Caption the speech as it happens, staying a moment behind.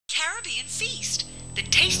Caribbean feast. The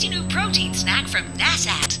tasty new protein snack from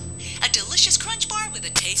NASAT. A delicious crunch bar with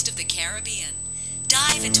a taste of the Caribbean.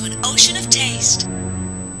 Dive into an ocean of taste.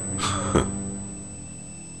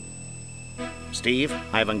 Steve,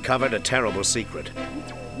 I've uncovered a terrible secret.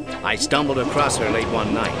 I stumbled across her late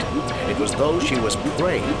one night. It was though she was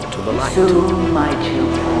prey to the light. Soon, my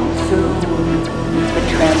children, soon. The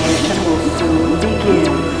transition will soon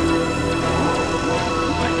begin.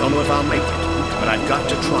 I don't know if I'll make it, but I've got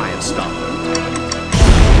to try and stop her.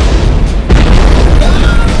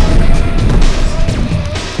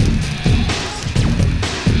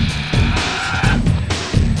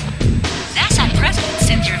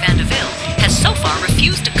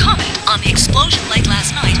 Refused to comment on the explosion late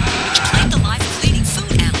last night, which claimed the life of leading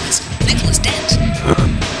food analyst Nicholas Dent.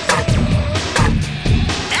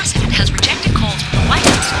 NASAT has rejected calls from the White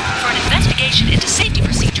House for an investigation into safety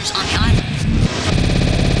procedures on the island.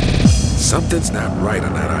 Something's not right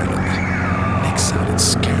on that island. Nick sounded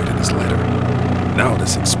scared in his letter. Now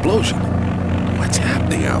this explosion. What's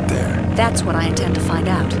happening out there? That's what I intend to find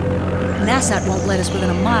out. NASAT won't let us within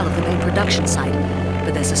a mile of the main production site.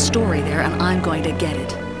 But there's a story there, and I'm going to get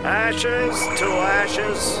it. Ashes to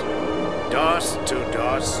ashes, dust to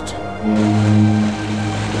dust.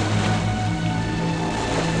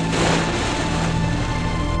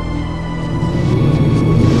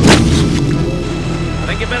 I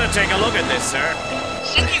think you better take a look at this, sir.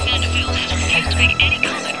 Senator Vanderbilt has refused to make any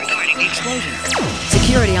comment regarding the explosion.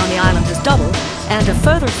 Security on the island has doubled, and to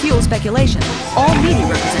further fuel speculation, all media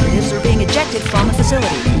representatives are being ejected from the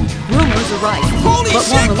facility. Rumors are rife, but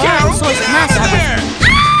one reliable source at NASA